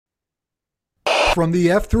From the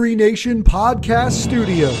F3 Nation podcast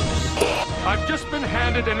studios. I've just been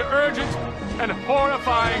handed an urgent and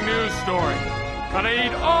horrifying news story. And I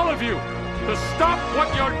need all of you to stop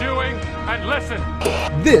what you're doing and listen.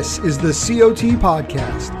 This is the COT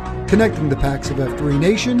podcast, connecting the packs of F3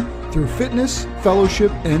 Nation through fitness,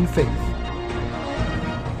 fellowship, and faith.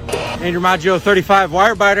 Andrew Maggio, 35,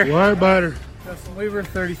 Wirebiter. Justin Weaver,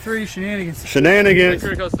 33, Shenanigans.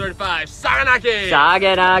 Kirkos 35,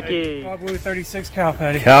 Saganaki. Bob Blue, 36, Cal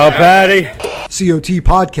Patty. COT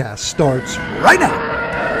podcast starts right now.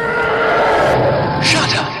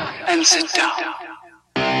 Shut up and sit down.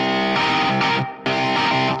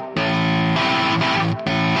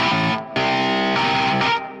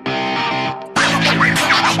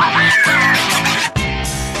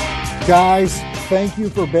 Guys, thank you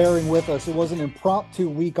for bearing with us. It was an impromptu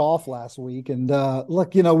week off last week. And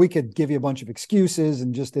look, we could give you a bunch of excuses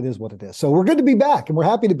and just it is what it is. So we're good to be back and we're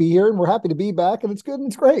happy to be here and we're happy to be back and it's good and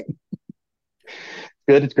it's great.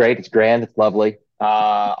 Good, it's great, it's grand, it's lovely.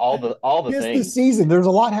 All the It's things. the season. There's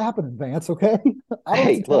a lot happening, Vance, okay? I don't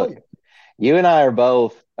Hey, have to tell look, you and I are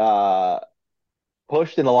both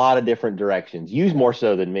pushed in a lot of different directions. You more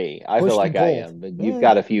so than me. I Pushed feel like and I pulled. am, but Yeah. you've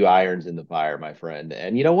got a few irons in the fire, my friend.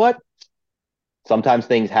 And you know what? Sometimes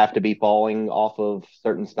things have to be falling off of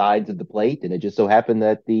certain sides of the plate, and it just so happened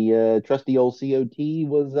that the trusty old COT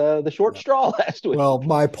was the short straw last week. Well,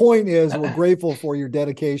 my point is we're grateful for your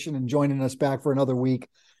dedication and joining us back for another week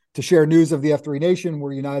to share news of the F3 Nation.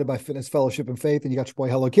 We're united by fitness, fellowship, and faith. And you got your boy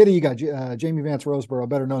Hello Kitty. You got Jamie Vance Roseborough,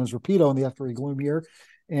 better known as Rapido in the F3 Gloom here.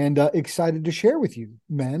 And excited to share with you,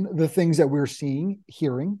 men, the things that we're seeing,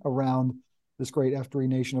 hearing around this great F3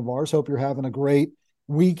 Nation of ours. Hope you're having a great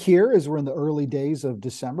week here as we're in the early days of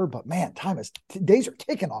December. But man, days are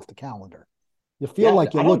ticking off the calendar. You feel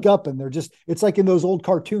like you look up and they're just, it's like in those old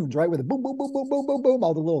cartoons, right? Where the boom, boom, boom, boom, boom, boom, boom,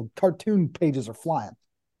 all the little cartoon pages are flying.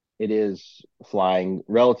 It is flying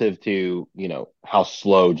relative to, how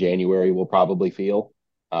slow January will probably feel.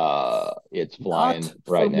 It's flying Not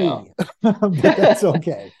right for now. me, but that's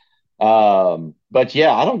okay. But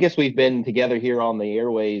yeah, I don't guess we've been together here on the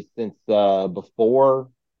airways since before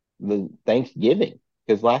the Thanksgiving,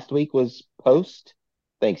 because last week was post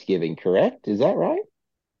Thanksgiving, correct? Is that right?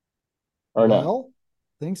 Or no? Well,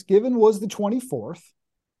 Thanksgiving was the 24th.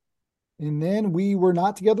 And then we were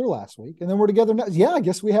not together last week. And then we're together now. Yeah, I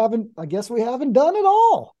guess we haven't done it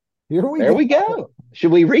all. Here we There we go.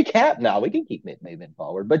 Should we recap? No, we can keep moving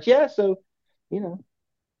forward. But yeah, so,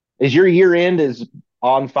 is your year end as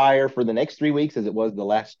on fire for the next 3 weeks as it was the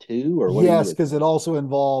last two? Or what? Yes, because it also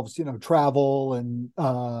involves, travel and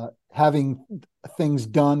having things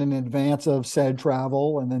done in advance of said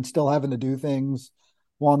travel and then still having to do things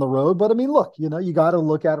on the road. But I mean, look, you got to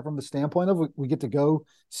look at it from the standpoint of we get to go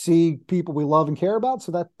see people we love and care about.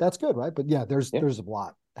 So that's good, right? But yeah, there's a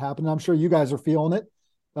lot happening. I'm sure you guys are feeling it.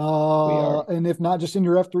 We are. And if not just in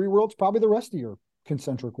your F3 world, it's probably the rest of your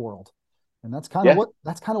concentric world. And that's kind of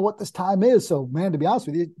what this time is. So man, to be honest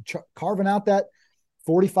with you, carving out that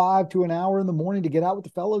 45 to an hour in the morning to get out with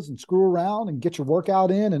the fellas and screw around and get your workout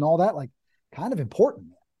in and all that, like kind of important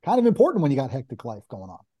when you got hectic life going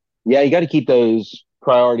on. Yeah, you got to keep those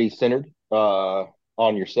priorities centered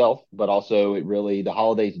on yourself, but also the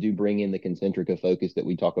holidays do bring in the concentric of focus that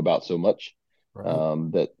we talk about so much.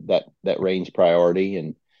 Right. That range priority,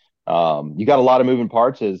 and you got a lot of moving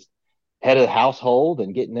parts as head of the household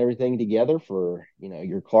and getting everything together for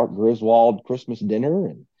your Clark Griswold Christmas dinner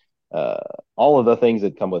and all of the things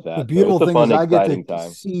that come with that. The beautiful thing is I get to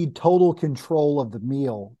time. cede total control of the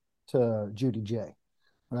meal to Judy J.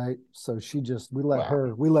 Right. So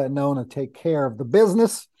we let Nona take care of the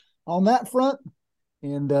business on that front.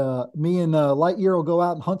 And me and Lightyear will go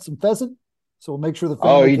out and hunt some pheasant. So we'll make sure the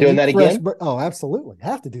family. Oh, are you doing that again? Oh, absolutely.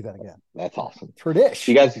 Have to do that again. That's awesome.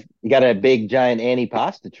 Tradition. You got a big giant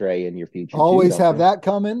antipasta tray in your future. Always have that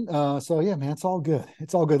coming. So yeah, man, it's all good.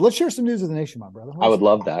 It's all good. Let's share some news of the nation, my brother. I would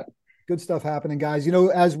love that. Good stuff happening, guys.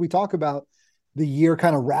 As we talk about the year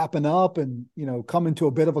kind of wrapping up and, coming to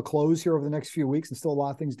a bit of a close here over the next few weeks and still a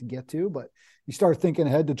lot of things to get to, but you start thinking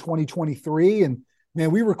ahead to 2023 and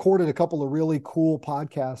man, we recorded a couple of really cool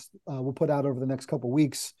podcasts we'll put out over the next couple of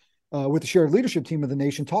weeks with the shared leadership team of the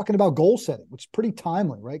nation talking about goal setting, which is pretty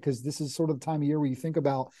timely, right? Because this is sort of the time of year where you think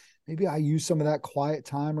about maybe I use some of that quiet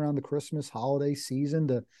time around the Christmas holiday season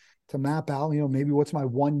to map out, maybe what's my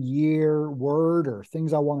 1 year word or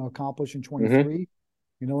things I want to accomplish in 23. Mm-hmm.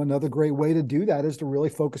 Another great way to do that is to really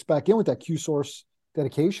focus back in with that Q source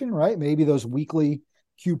dedication, right? Maybe those weekly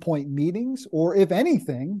Q point meetings, or if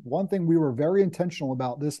anything, one thing we were very intentional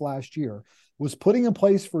about this last year was putting in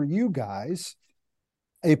place for you guys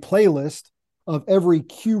a playlist of every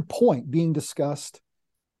cue point being discussed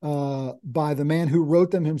by the man who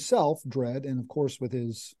wrote them himself, Dredd, and of course with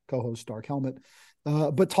his co-host Dark Helmet.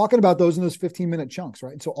 But talking about those in those 15-minute chunks,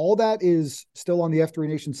 right? And so all that is still on the F3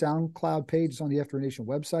 Nation SoundCloud page. It's on the F3 Nation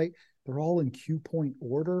website. They're all in cue point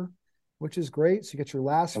order, which is great. So you get your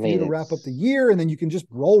last few to wrap up the year, and then you can just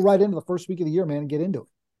roll right into the first week of the year, man, and get into it,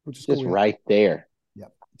 which is just cool. Right there.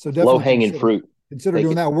 Yep. So definitely low-hanging fruit. Consider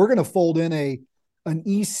doing that. We're going to fold in an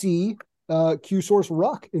EC Q Source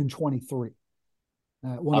Ruck in 23.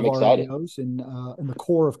 One I'm of excited. our REOs in the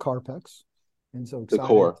core of Carpex. And so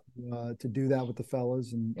excited to do that with the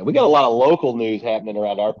fellas. And we got a lot of local news happening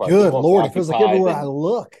around our part. Good Lord, it feels like everywhere I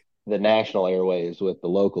look. The national airways with the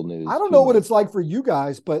local news. I don't know what it's like for you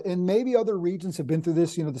guys, but and maybe other regions have been through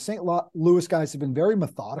this. You know, the St. Louis guys have been very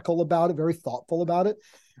methodical about it, very thoughtful about it.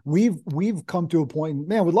 We've come to a point,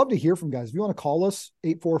 man, we'd love to hear from guys. If you want to call us,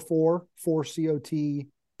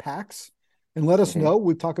 844-4COT-PAX, and let us know.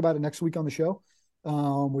 We'll talk about it next week on the show.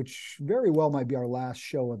 Which very well might be our last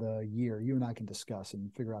show of the year. You and I can discuss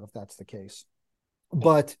and figure out if that's the case.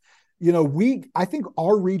 But, you know, I think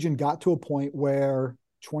our region got to a point where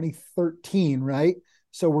 2013, right?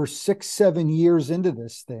 So we're 6-7 years into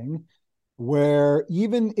this thing where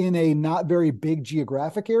even in a not very big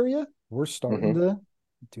geographic area, we're starting to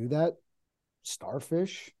do that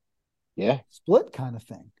starfish split kind of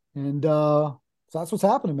thing. And so that's what's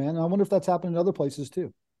happening, man. And I wonder if that's happening in other places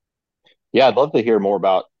too. Yeah, I'd love to hear more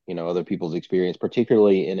about, other people's experience,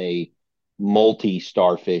 particularly in a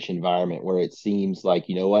multi-starfish environment where it seems like,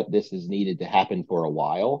 this is needed to happen for a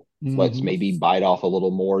while. Let's maybe bite off a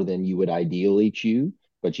little more than you would ideally chew,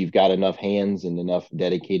 but you've got enough hands and enough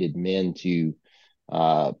dedicated men to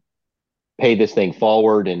pay this thing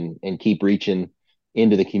forward and keep reaching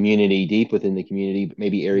into the community, deep within the community,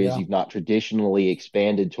 maybe areas you've not traditionally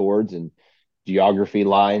expanded towards, and geography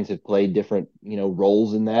lines have played different,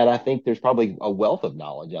 roles in that. I think there's probably a wealth of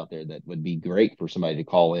knowledge out there that would be great for somebody to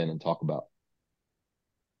call in and talk about.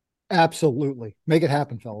 Absolutely. Make it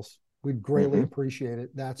happen, fellas. We'd greatly appreciate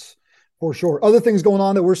it. That's for sure. Other things going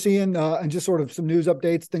on that we're seeing and just sort of some news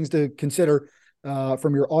updates, things to consider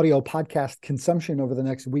from your audio podcast consumption over the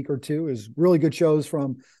next week or two is really good shows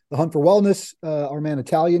from The Hunt for Wellness. Our man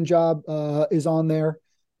Italian Job is on there.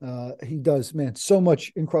 He does, man, so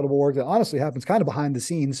much incredible work that honestly happens kind of behind the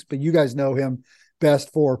scenes, but you guys know him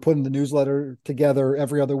best for putting the newsletter together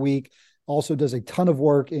every other week. Also does a ton of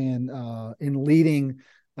work in leading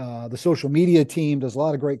the social media team, does a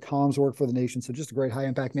lot of great comms work for the nation. So just a great high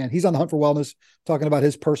impact man. He's on The Hunt for Wellness, talking about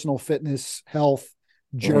his personal fitness, health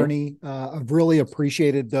journey. I've really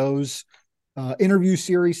appreciated those interview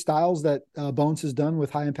series styles that Bones has done with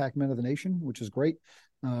high impact men of the nation, which is great.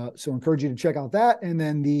 So encourage you to check out that. And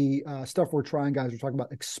then the stuff we're trying, guys, we're talking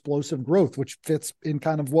about explosive growth, which fits in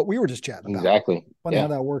kind of what we were just chatting about. Exactly. Funny how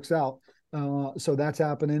that works out. So that's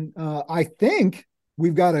happening. I think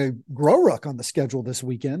we've got a Grow Ruck on the schedule this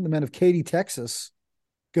weekend. The men of Katy, Texas,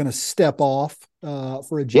 going to step off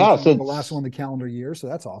for a the last one of the calendar year. So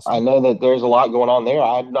that's awesome. I know that there's a lot going on there.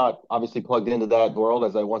 I'm not obviously plugged into that world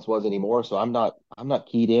as I once was anymore. So I'm not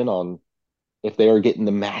keyed in on if they are getting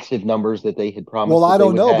the massive numbers that they had promised. Well, I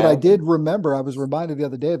don't know, but I did remember, I was reminded the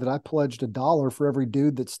other day that I pledged $1 for every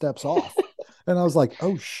dude that steps off. And I was like,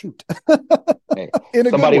 oh, shoot.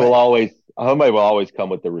 Somebody will always come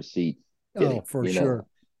with the receipt. Oh, for sure.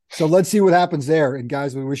 So let's see what happens there. And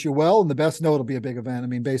guys, we wish you well. And the best know it'll be a big event. I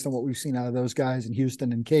mean, based on what we've seen out of those guys in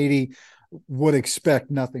Houston and Katy, would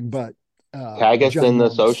expect nothing but tag us in the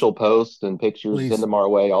social posts and pictures, please. Send them our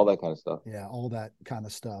way, all that kind of stuff. Yeah, all that kind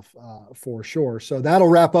of stuff for sure. So that'll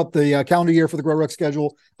wrap up the calendar year for the Grow Ruck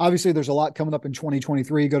schedule. Obviously, there's a lot coming up in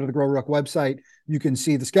 2023. Go to the Grow Ruck website. You can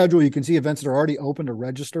see the schedule. You can see events that are already open to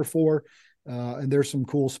register for. And there's some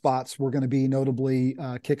cool spots. We're going to be notably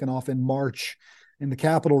kicking off in March in the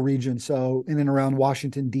capital region. So in and around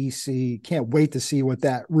Washington, D.C. Can't wait to see what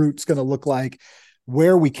that route's going to look like.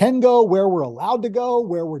 Where we can go, where we're allowed to go,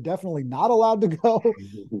 where we're definitely not allowed to go.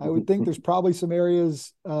 I would think there's probably some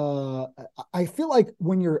areas. I feel like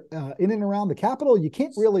when you're in and around the Capitol, you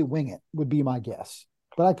can't really wing it, would be my guess.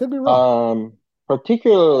 But I could be wrong.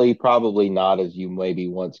 Particularly probably not as you maybe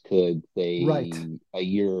once could, say, a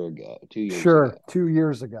year ago, 2 years ago. Sure, 2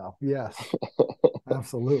 years ago. Yes,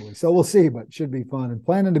 absolutely. So we'll see, but should be fun and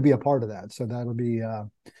planning to be a part of that. So that'll be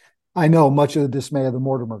I know much of the dismay of the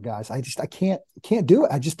Mortimer guys. I can't do it.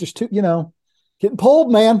 There's too, getting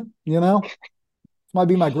pulled, man, This might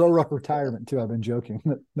be my Grow Ruck retirement too. I've been joking.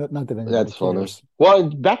 Not that anybody That's funny. Well,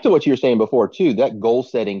 back to what you were saying before too, that goal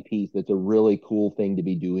setting piece, that's a really cool thing to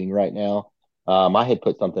be doing right now. I had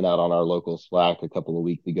put something out on our local Slack a couple of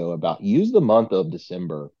weeks ago about use the month of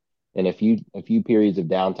December and a few periods of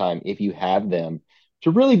downtime, if you have them,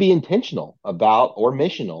 to really be intentional about or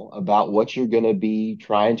missional about what you're going to be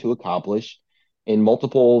trying to accomplish in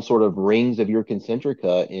multiple sort of rings of your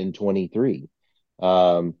Concentrica in 23.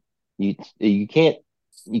 You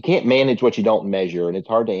can't manage what you don't measure, and it's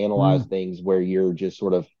hard to analyze things where you're just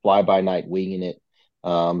sort of fly by night winging it.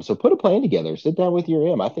 So put a plan together. Sit down with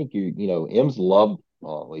your M. I think M's love,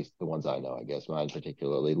 well, at least the ones I know, I guess mine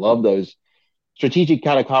particularly, love those strategic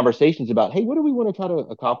kind of conversations about, hey, what do we want to try to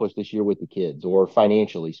accomplish this year with the kids, or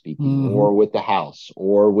financially speaking, or with the house,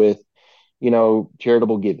 or with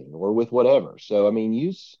charitable giving, or with whatever. So I mean,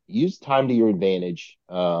 use time to your advantage,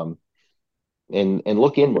 and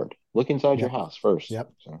look inward. Look inside your house first.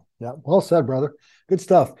 Yep. So. Yeah. Well said, brother. Good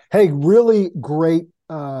stuff. Hey, really great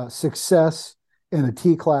success and a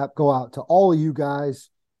T-clap go out to all of you guys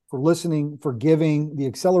for listening, for giving. The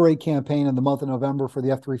Accelerate campaign in the month of November for the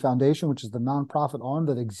F3 Foundation, which is the nonprofit arm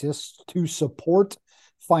that exists to support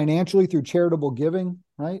financially through charitable giving,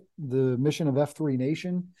 right? The mission of F3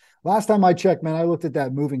 Nation. Last time I checked, man, I looked at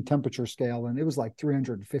that moving temperature scale, and it was like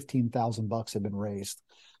 $315,000 had been raised.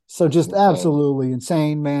 So just absolutely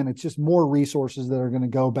insane, man. It's just more resources that are going to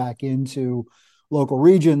go back into local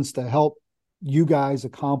regions to help you guys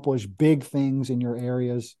accomplish big things in your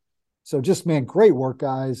areas. So just, man, great work,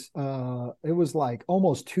 guys. It was like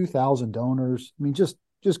almost 2,000 donors. I mean, just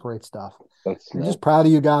great stuff. I'm just proud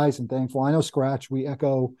of you guys and thankful. I know Scratch, would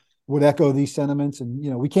echo these sentiments, and,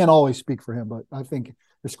 we can't always speak for him, but I think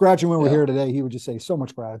if Scratch and when we're here today, he would just say so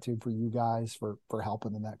much gratitude for you guys for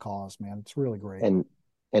helping in that cause, man. It's really great.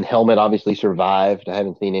 And Helmet obviously survived. I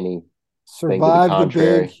haven't seen any survived the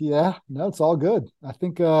big. Yeah, no, it's all good. I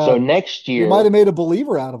think so. Next year, you might have made a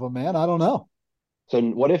believer out of him, man. I don't know. So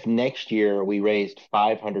what if next year we raised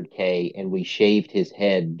 $500K and we shaved his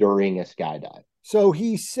head during a skydive? So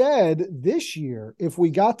he said this year, if we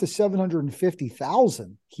got to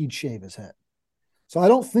 750,000, he'd shave his head. So I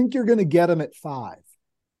don't think you're going to get him at 5.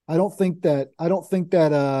 I don't think that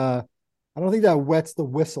wets the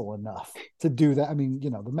whistle enough to do that. I mean,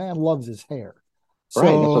 the man loves his hair. Right,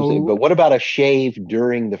 that's what I'm saying. But what about a shave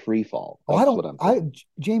during the free fall?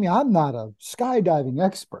 Jamie, I'm not a skydiving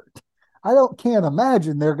expert. Can't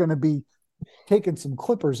imagine they're going to be taking some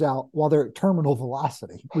clippers out while they're at terminal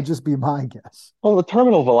velocity, would just be my guess. Well, the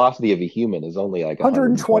terminal velocity of a human is only like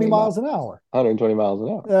 120 miles an hour. 120 miles an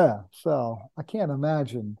hour. Yeah. So I can't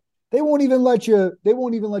imagine. They won't even let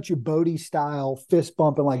you Bodie style fist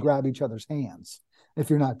bump and like grab each other's hands if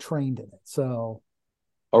you're not trained in it. So,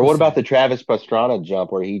 or what about the Travis Pastrana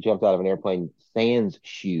jump where he jumped out of an airplane sans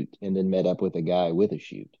chute and then met up with a guy with a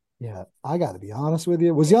chute? Yeah, I got to be honest with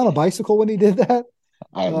you. Was he on a bicycle when he did that?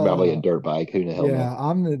 Probably a dirt bike. Who the hell?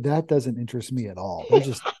 Yeah, that doesn't interest me at all. There's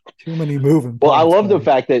just too many moving parts. Well, I love the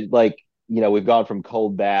fact that we've gone from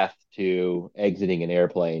cold bath to exiting an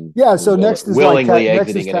airplane. Yeah, so next is willingly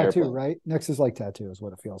exiting an tattoo, airplane. right? Next is like tattoo is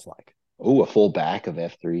what it feels like. Oh, a full back of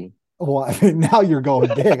F3. Well, I mean, now you're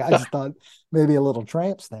going big. I just thought maybe a little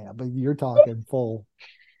tramp stamp, but you're talking full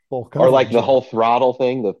coverage. Or like the whole throttle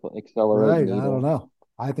thing, the accelerator. Right, I don't know.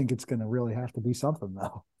 I think it's going to really have to be something,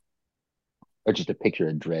 though. Or just a picture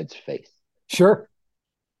of Dred's face. Sure.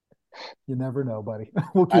 You never know, buddy.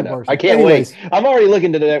 We'll keep working. I can't wait. I'm already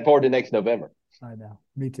looking forward to next November. I know.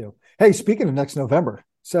 Me too. Hey, speaking of next November,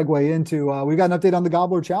 segue into we've got an update on the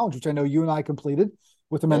Gobbler Challenge, which I know you and I completed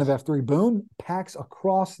with the men of F3 Boone. PAX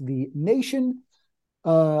across the nation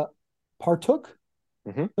took part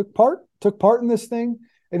in this thing.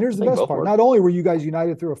 And here's the best part. Not only were you guys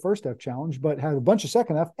united through a first F challenge, but had a bunch of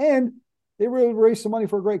second F, and they really raised some money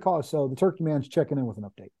for a great cause. So the Turkey Man's checking in with an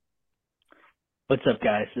update. What's up,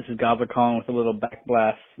 guys? This is Gobbler calling with a little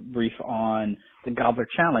backblast brief on the Gobbler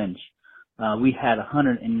Challenge. We had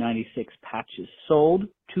 196 patches sold,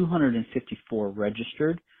 254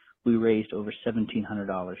 registered. We raised over $1,700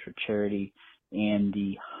 for charity, and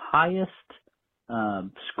the highest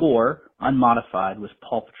score, unmodified, was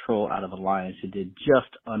Paw Patrol out of Alliance, who did just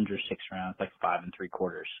under 6 rounds, like 5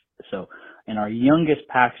 3/4. So, and our youngest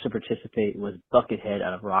PAX to participate was Buckethead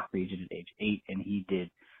out of Rock Region at age 8, and he did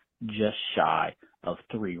just shy of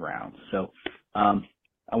 3 rounds. So,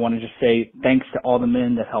 I want to just say thanks to all the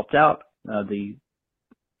men that helped out. The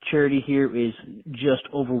charity here is just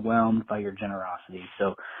overwhelmed by your generosity.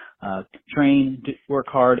 So, train, work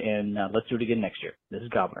hard, and let's do it again next year. This is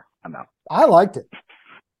Gobbler. I'm out. I liked it.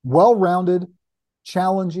 Well-rounded,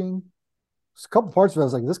 challenging. There's a couple parts of it I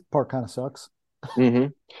was like, this part kind of sucks. Mm-hmm.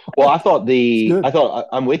 Well,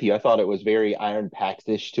 I'm with you. I thought it was very Iron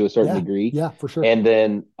PAX-ish to a certain degree. Yeah, for sure. And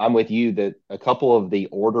then I'm with you that a couple of the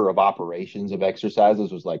order of operations of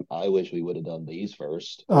exercises was like, I wish we would have done these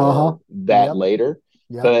first, later.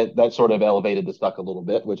 Yeah. So that sort of elevated the stock a little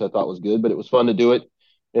bit, which I thought was good. But it was fun to do it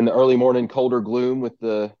in the early morning, colder gloom with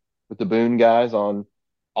the Boone guys on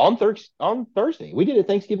Thursday. We did it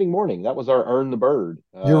Thanksgiving morning. That was our Earn the Bird.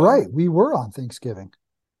 You're right. We were on Thanksgiving.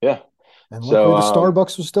 Yeah. And luckily the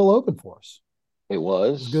Starbucks was still open for us. It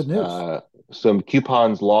was good news. Some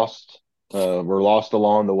coupons were lost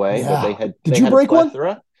along the way, but they had. Did you break one?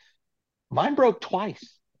 Mine broke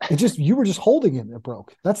twice. You were just holding it and it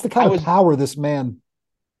broke. That's the kind of power this man.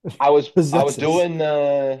 I was doing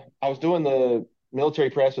the military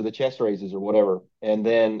press or the chest raises or whatever, and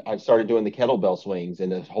then I started doing the kettlebell swings,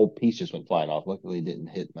 and the whole piece just went flying off. Luckily, it didn't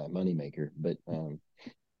hit my moneymaker, but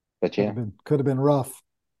yeah, could have been rough.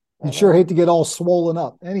 You'd sure hate to get all swollen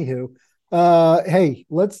up. Anywho, hey,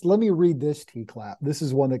 let me read this T-clap. This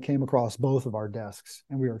is one that came across both of our desks,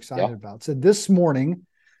 and we were excited about. It said this morning,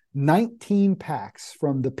 19 packs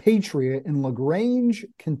from the Patriot in LaGrange,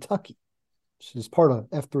 Kentucky, which is part of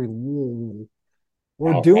F3.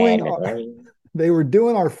 They were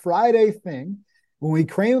doing our Friday thing when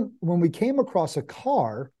we came across a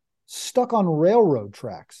car stuck on railroad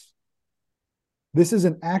tracks. This is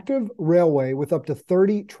an active railway with up to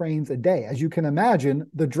 30 trains a day. As you can imagine,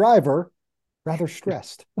 the driver rather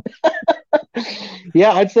stressed.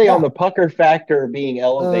 Yeah, I'd say on the pucker factor being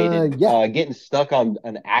elevated, getting stuck on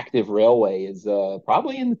an active railway is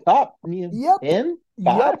probably in the top 10,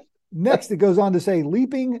 5. Next, it goes on to say,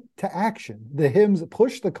 leaping to action, the Hims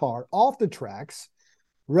pushed the car off the tracks,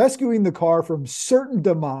 rescuing the car from certain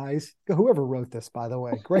demise. Whoever wrote this, by the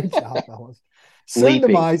way, great job, fellas. Certain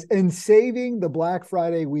demise and saving the Black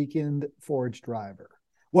Friday weekend for its driver.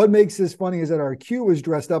 What makes this funny is that our Q was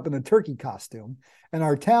dressed up in a turkey costume, and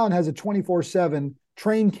our town has a 24/7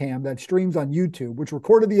 train cam that streams on YouTube, which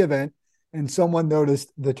recorded the event, and someone noticed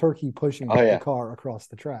the turkey pushing the car across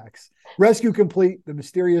the tracks. Rescue complete. The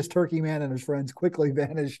mysterious turkey man and his friends quickly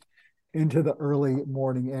vanished into the early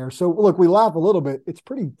morning air. So, look, we laugh a little bit. It's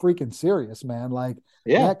pretty freaking serious, man. Like,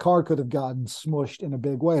 that car could have gotten smushed in a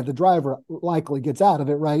big way. The driver likely gets out of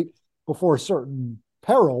it, right, before a certain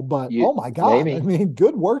peril. But, oh, my God. Maybe. I mean,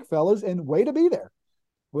 good work, fellas, and way to be there.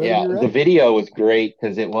 The video was great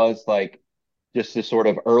because it was like just this sort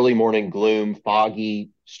of early morning gloom,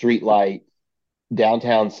 foggy street light,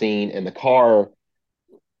 downtown scene, and the car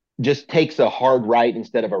just takes a hard right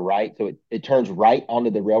instead of a right. So it turns right onto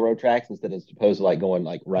the railroad tracks instead of supposed to like going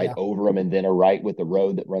like right over them and then a right with the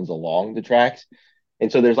road that runs along the tracks.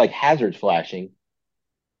 And so there's like hazards flashing.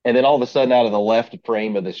 And then all of a sudden out of the left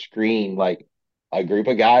frame of the screen, like a group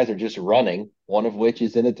of guys are just running, one of which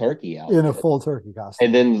is in a turkey outfit. In a full turkey costume.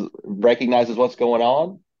 And then recognizes what's going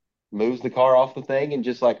on, moves the car off the thing and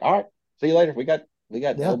just like, all right, see you later. We got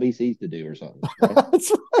LBCs to do or something. Right?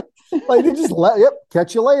 That's right. Like they just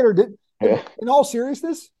catch you later. In all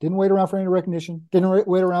seriousness, didn't wait around for any recognition, didn't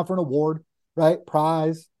wait around for an award, right?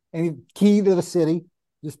 Prize, any key to the city.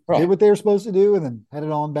 Just did what they were supposed to do and then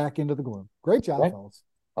headed on back into the gloom. Great job, fellas.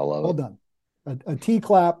 I love it. Well done. A T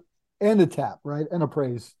clap and a tap, right? And a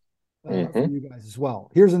praise for you guys as well.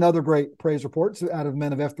 Here's another great praise report out of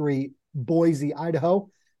Men of F3 Boise, Idaho.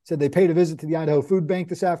 Said they paid a visit to the Idaho Food Bank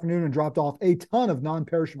this afternoon and dropped off a ton of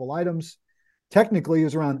non-perishable items. Technically, it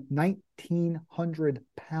was around 1,900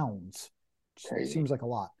 pounds. Seems like a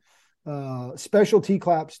lot. Special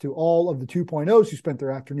T-claps to all of the 2.0s who spent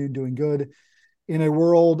their afternoon doing good in a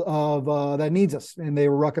world of that needs us. And they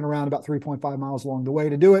were rucking around about 3.5 miles along the way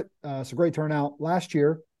to do it. So great turnout. Last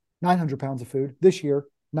year, 900 pounds of food. This year,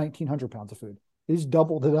 1,900 pounds of food. They just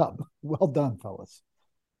doubled it up. Well done, fellas.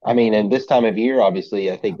 I mean, and this time of year, obviously,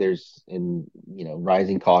 I think there's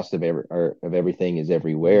rising costs of everything is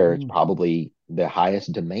everywhere. It's probably the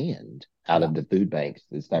highest demand out of the food banks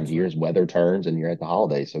this time of year as weather turns and you're at the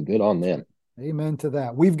holidays. So good on them. Amen to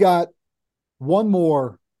that. We've got one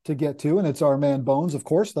more to get to, and it's our man Bones, of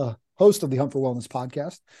course, the host of the Hunt for Wellness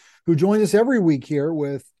podcast, who joins us every week here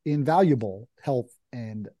with invaluable health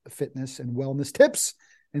and fitness and wellness tips.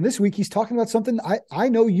 And this week he's talking about something I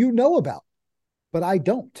know you know about, but I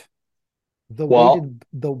don't. The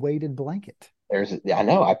weighted blanket. I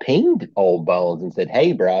know. I pinged old Bones and said,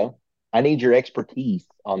 "Hey, bro, I need your expertise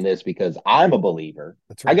on this because I'm a believer.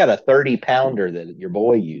 That's right. I got a 30-pounder that your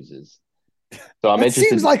boy uses. So I'm interested."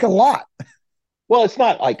 Seems like a lot. Well, it's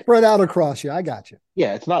not like spread out across you. I got you.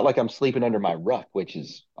 Yeah, it's not like I'm sleeping under my ruck, which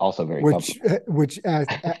is also very comfortable. Which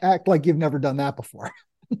act like you've never done that before.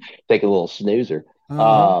 Take a little snoozer.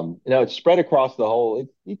 No, it's spread across the whole.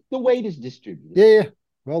 The weight is distributed. Yeah.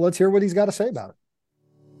 Well, let's hear what he's got to say about it.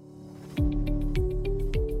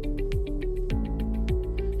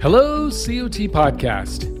 Hello, COT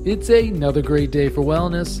Podcast. It's another great day for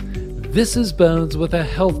wellness. This is Bones with a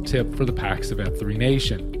health tip for the Packs of F3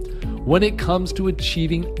 Nation. When it comes to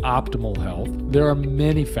achieving optimal health, there are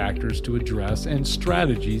many factors to address and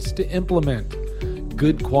strategies to implement.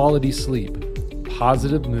 Good quality sleep,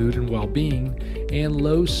 positive mood and well-being, and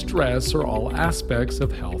low stress are all aspects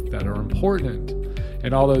of health that are important.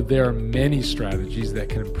 And although there are many strategies that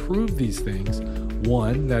can improve these things,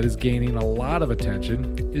 one that is gaining a lot of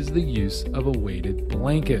attention is the use of a weighted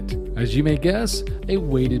blanket. As you may guess, a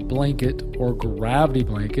weighted blanket or gravity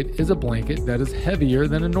blanket is a blanket that is heavier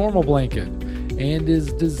than a normal blanket and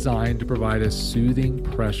is designed to provide a soothing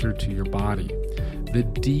pressure to your body. The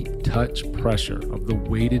deep touch pressure of the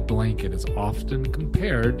weighted blanket is often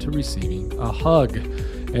compared to receiving a hug,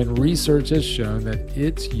 and research has shown that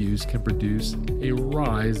its use can produce a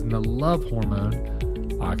rise in the love hormone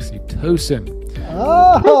oxytocin.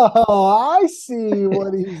 Oh, I see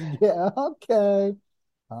what he's okay.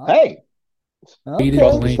 Hey. Weighted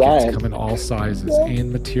blankets come in all sizes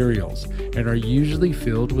and materials and are usually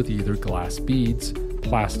filled with either glass beads,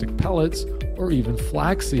 plastic pellets, or even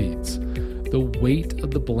flax seeds. The weight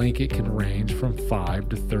of the blanket can range from 5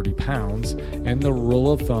 to 30 pounds, and the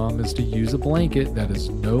rule of thumb is to use a blanket that is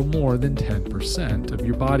no more than 10% of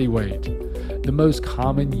your body weight. The most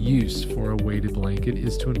common use for a weighted blanket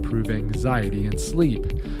is to improve anxiety and sleep,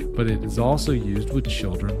 but it is also used with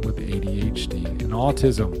children with ADHD and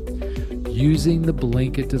autism. Using the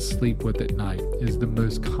blanket to sleep with at night is the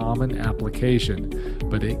most common application,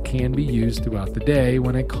 but it can be used throughout the day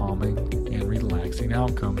when a calming and relaxing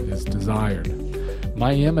outcome is desired.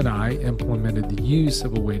 My Em and I implemented the use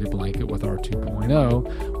of a weighted blanket with our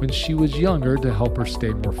 2.0 when she was younger to help her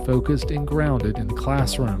stay more focused and grounded in the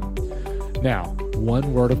classroom. Now,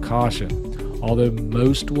 one word of caution. Although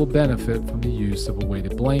most will benefit from the use of a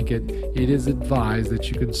weighted blanket, it is advised that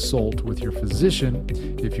you consult with your physician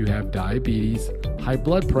if you have diabetes, high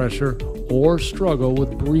blood pressure, or struggle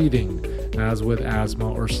with breathing, as with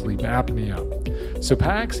asthma or sleep apnea. So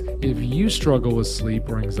Pax, if you struggle with sleep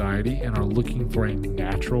or anxiety and are looking for a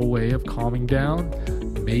natural way of calming down,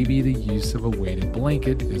 maybe the use of a weighted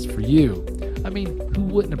blanket is for you. I mean, who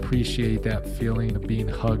wouldn't appreciate that feeling of being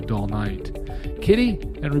hugged all night? Kitty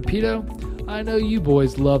and Rapido, I know you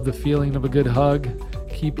boys love the feeling of a good hug.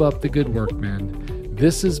 Keep up the good work, men.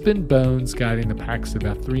 This has been Bones guiding the Packs of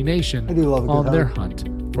F3 Nation on their hunt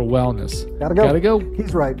for wellness. Gotta go.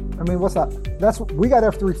 He's right. I mean, what's that? We got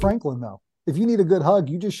F3 Franklin, though. If you need a good hug,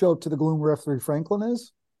 you just show up to the Gloom where F3 Franklin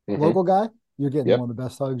is, local guy. You're getting one of the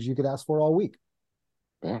best hugs you could ask for all week.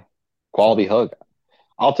 Yeah. Quality hug.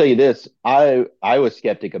 I'll tell you this. I was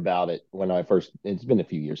skeptic about it when I first, it's been a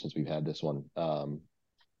few years since we've had this one.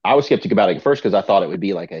 I was skeptic about it at first because I thought it would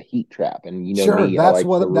be like a heat trap. And you know me, that's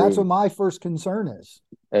what my first concern is.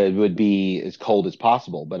 It would be as cold as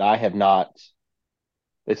possible, but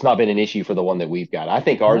it's not been an issue for the one that we've got. I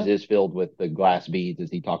think ours is filled with the glass beads, as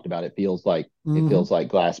he talked about. It feels like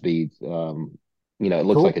glass beads. It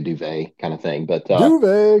looks like a duvet kind of thing, but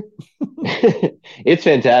duvet. It's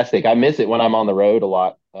fantastic. I miss it when I'm on the road a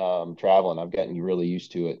lot, traveling. I've gotten really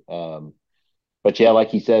used to it. But yeah, like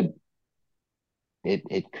he said,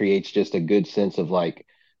 it creates just a good sense of like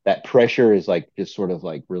that pressure is like just sort of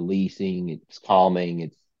like releasing. It's calming.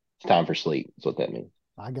 It's time for sleep. That's what that means.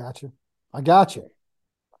 I got you.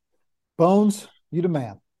 Bones, you the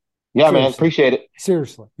man. Yeah, seriously, man. Appreciate it.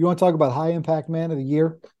 Seriously. You want to talk about high impact man of the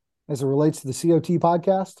year as it relates to the COT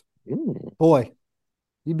podcast? Boy,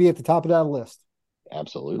 you'd be at the top of that list.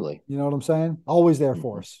 Absolutely. You know what I'm saying? Always there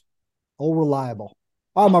for us. Old reliable.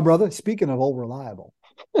 Oh, my brother. Speaking of old reliable.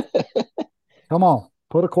 Come on.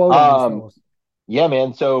 Put a quote on this. Yeah,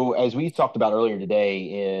 man. So as we talked about earlier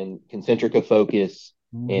today in concentric of focus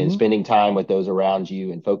and spending time with those around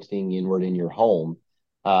you and focusing inward in your home,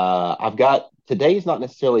 I've got, today's not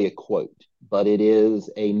necessarily a quote, but it is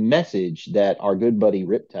a message that our good buddy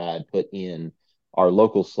Riptide put in our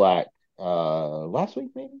local Slack last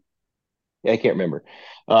week, maybe? Yeah, I can't remember.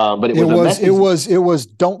 But it was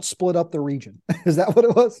don't split up the region. Is that what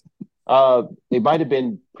it was? It might have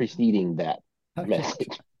been preceding that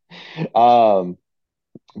message.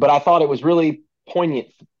 But I thought it was really poignant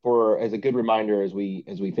as a good reminder as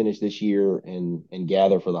we finish this year and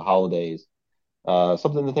gather for the holidays.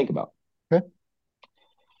 Something to think about. Okay.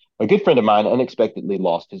 A good friend of mine unexpectedly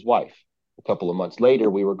lost his wife. A couple of months later,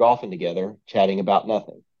 we were golfing together, chatting about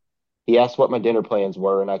nothing. He asked what my dinner plans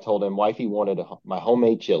were, and I told him wifey wanted my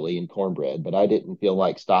homemade chili and cornbread, but I didn't feel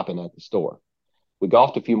like stopping at the store. We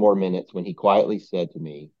golfed a few more minutes when he quietly said to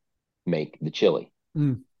me, "Make the chili."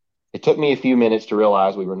 It took me a few minutes to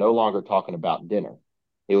realize we were no longer talking about dinner.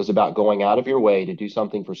 It was about going out of your way to do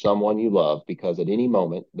something for someone you love because at any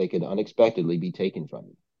moment they could unexpectedly be taken from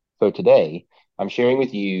you. So today, I'm sharing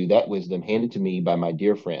with you that wisdom handed to me by my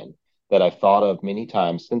dear friend that I've thought of many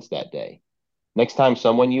times since that day. Next time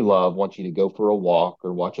someone you love wants you to go for a walk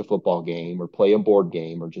or watch a football game or play a board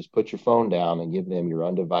game or just put your phone down and give them your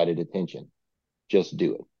undivided attention, just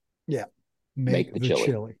do it. Yeah. Make the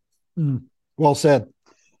chili. Well said.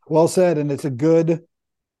 Well said. And it's a good,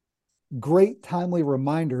 great, timely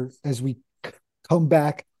reminder as we come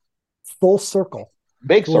back full circle.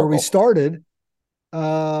 Big circle. Where we started.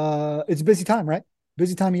 It's a busy time, right?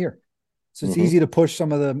 Busy time of year. So it's easy to push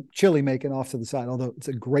some of the chili making off to the side, although it's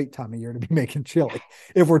a great time of year to be making chili.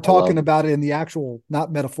 If we're talking about it in the actual,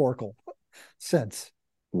 not metaphorical sense.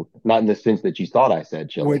 Not in the sense that you thought I said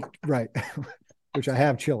chili. Right. Which I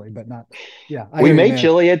have chili, but not. Yeah. We made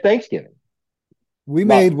chili at Thanksgiving. We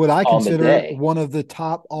made what I consider one of the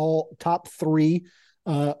top 3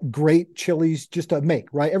 great chilies just to make,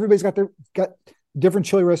 right? Everybody's got different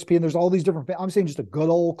chili recipe, and there's all these different. I'm saying just a good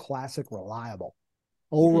old classic, reliable.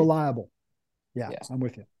 Reliable. Yeah, I'm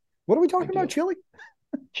with you. What are we talking about? Chili?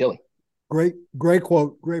 Chili. Great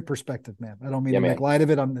quote. Great perspective, man. I don't mean to make light of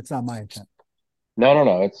it. It's not my intent.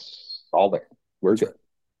 No. It's all there. We're good.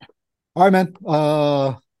 All right, man.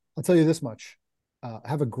 I'll tell you this much.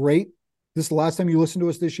 Have a great. This is the last time you listen to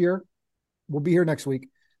us this year. We'll be here next week.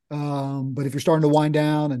 But if you're starting to wind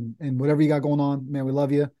down and whatever you got going on, man, we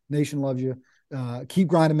love you. Nation loves you. Keep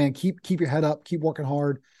grinding, man. Keep your head up. Keep working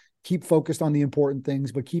hard. Keep focused on the important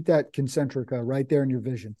things, but keep that Concentrica right there in your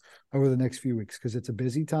vision over the next few weeks, because it's a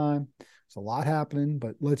busy time. There's a lot happening,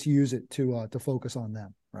 but let's use it to focus on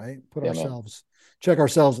them, right? Check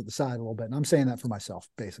ourselves at the side a little bit. And I'm saying that for myself,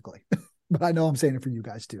 basically. But I know I'm saying it for you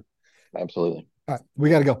guys too. Absolutely. All right.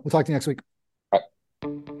 We got to go. We'll talk to you next week. All right.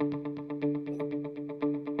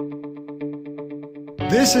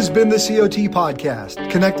 This has been the COT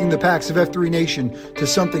Podcast, connecting the packs of F3 Nation to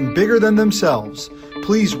something bigger than themselves.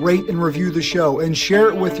 Please rate and review the show and share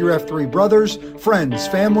it with your F3 brothers, friends,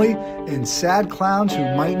 family, and sad clowns who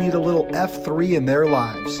might need a little F3 in their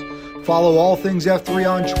lives. Follow all things F3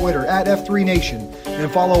 on Twitter at F3 Nation,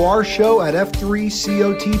 and follow our show at F3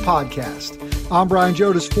 COT Podcast. I'm Brian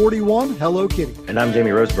Jodas, 41. Hello, Kitty. And I'm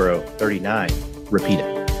Jamie Roseborough, 39. Repeat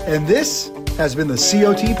it. And this has been the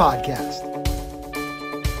COT Podcast.